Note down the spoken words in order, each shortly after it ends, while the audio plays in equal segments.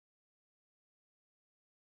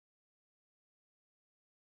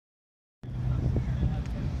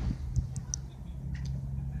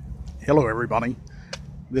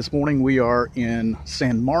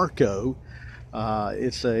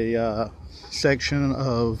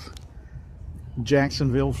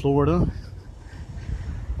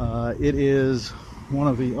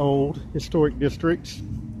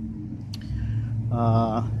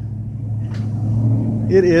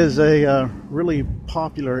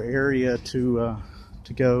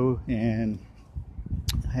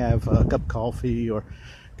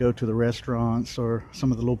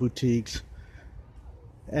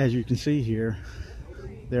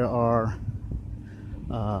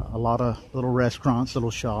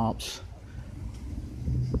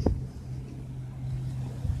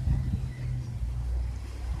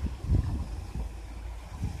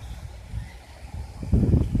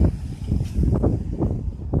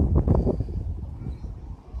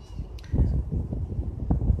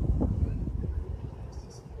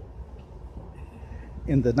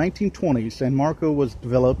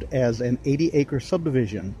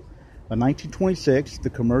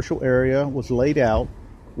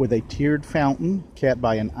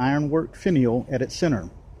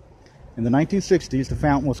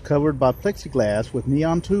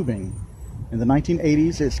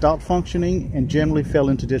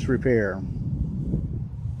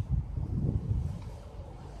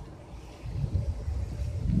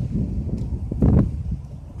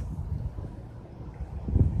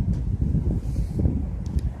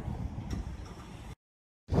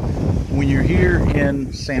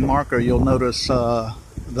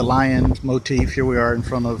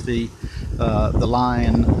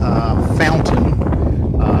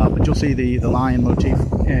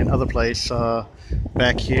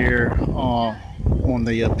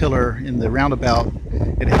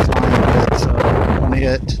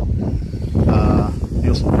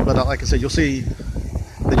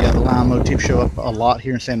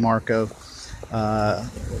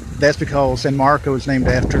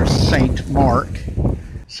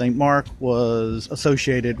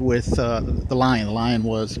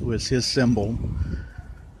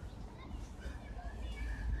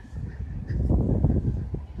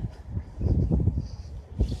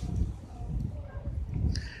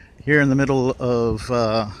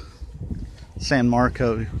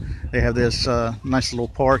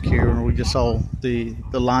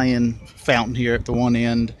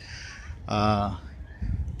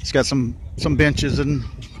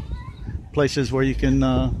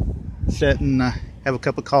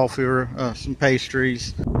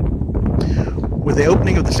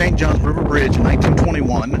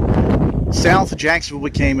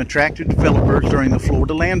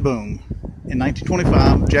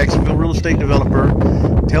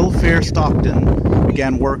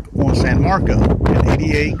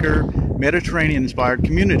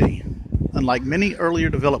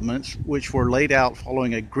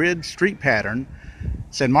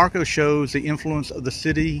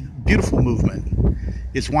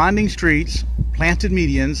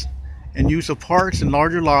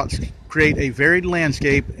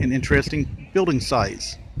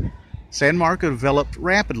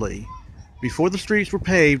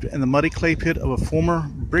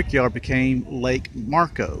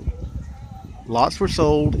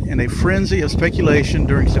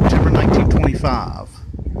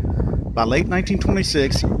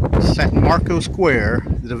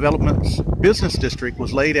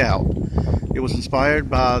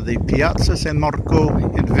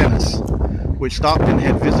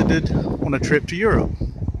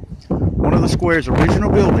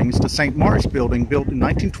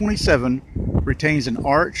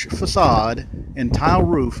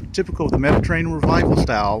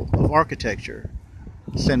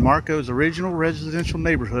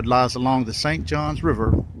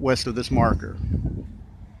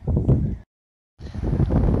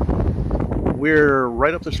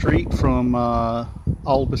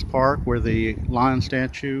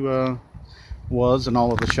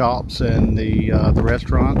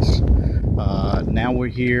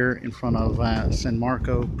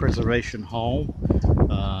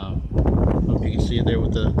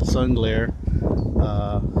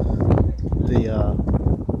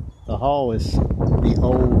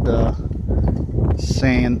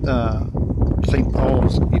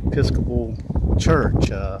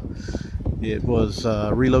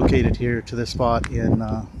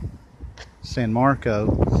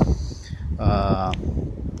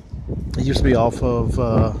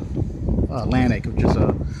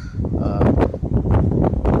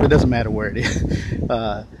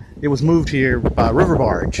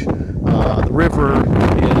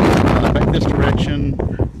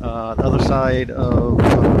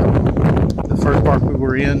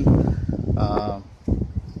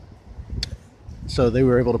so they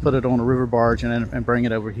were able to put it on a river barge and bring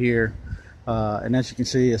it over here. And as you can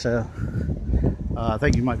see, it's a I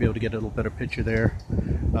think you might be able to get a little better picture there.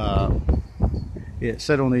 It's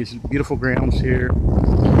set on these beautiful grounds here.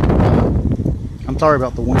 I'm sorry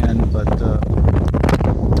about the wind, but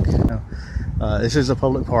this is a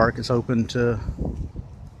public park. It's open to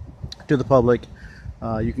the public.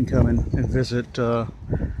 You can come and visit pretty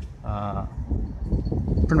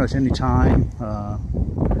much any time.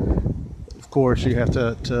 Of course, you have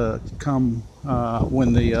to come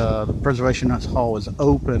when the Preservation Hall is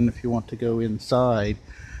open if you want to go inside.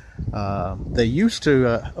 They used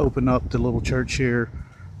to open up the little church here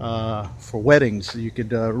for weddings. You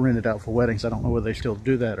could rent it out for weddings. I don't know whether they still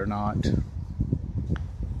do that or not.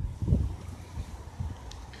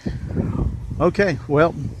 Okay,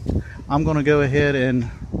 well, I'm going to go ahead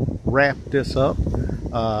and wrap this up.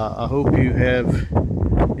 I hope you have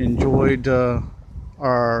enjoyed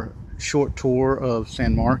our short tour of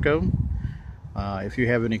San Marco. If you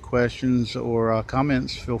have any questions or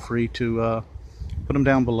comments, feel free to put them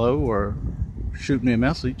down below or shoot me a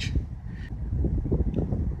message.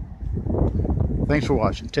 Thanks for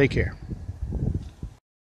watching. Take care.